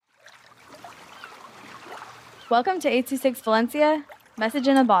Welcome to 826 Valencia, message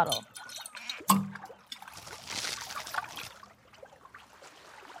in a bottle.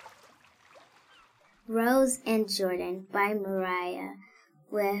 Rose and Jorden by Mariyah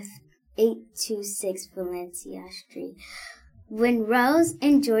with 826 Valencia Street. When Rose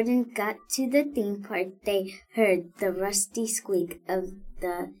and Jorden got to the theme park, they heard the rusty squeak of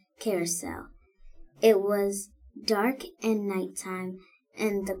the carousel. It was dark and nighttime,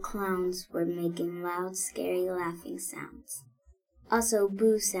 and the clowns were making loud, scary laughing sounds. Also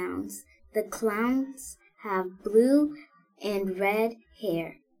boo sounds. The clowns have blue and red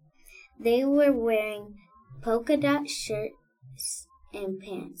hair. They were wearing polka dot shirts and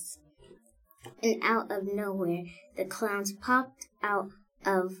pants. And out of nowhere, the clowns popped out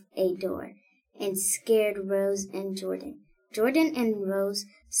of a door and scared Rose and Jorden. Jorden and Rose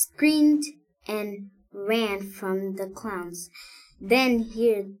screamed and ran from the clowns. Then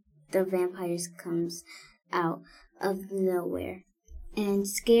here the vampires comes out of nowhere and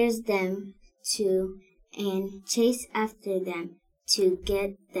scares them too and chase after them to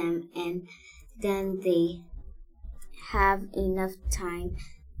get them, and then they have enough time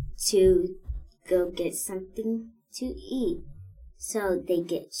to go get something to eat. So they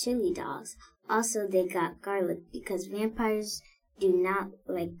get chili dogs. Also they got garlic because vampires do not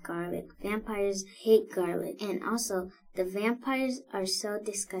like garlic. Vampires hate garlic. And also the vampires are so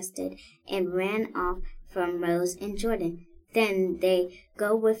disgusted and ran off from Rose and Jorden. Then they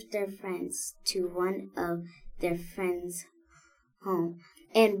go with their friends to one of their friends' home.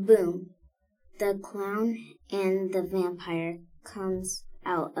 And boom, the clown and the vampire comes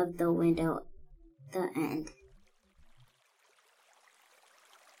out of the window. The end.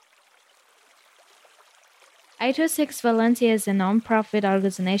 I26 Valencia is a non-profit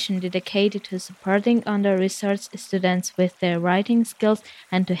organization dedicated to supporting under-researched students with their writing skills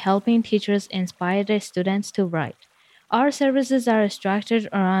and to helping teachers inspire their students to write. Our services are structured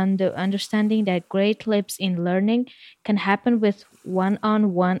around the understanding that great leaps in learning can happen with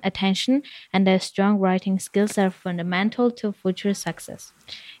one-on-one attention and that strong writing skills are fundamental to future success.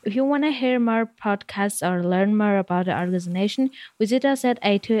 If you want to hear more podcasts or learn more about the organization, visit us at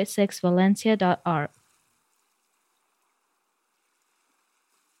 826valencia.org.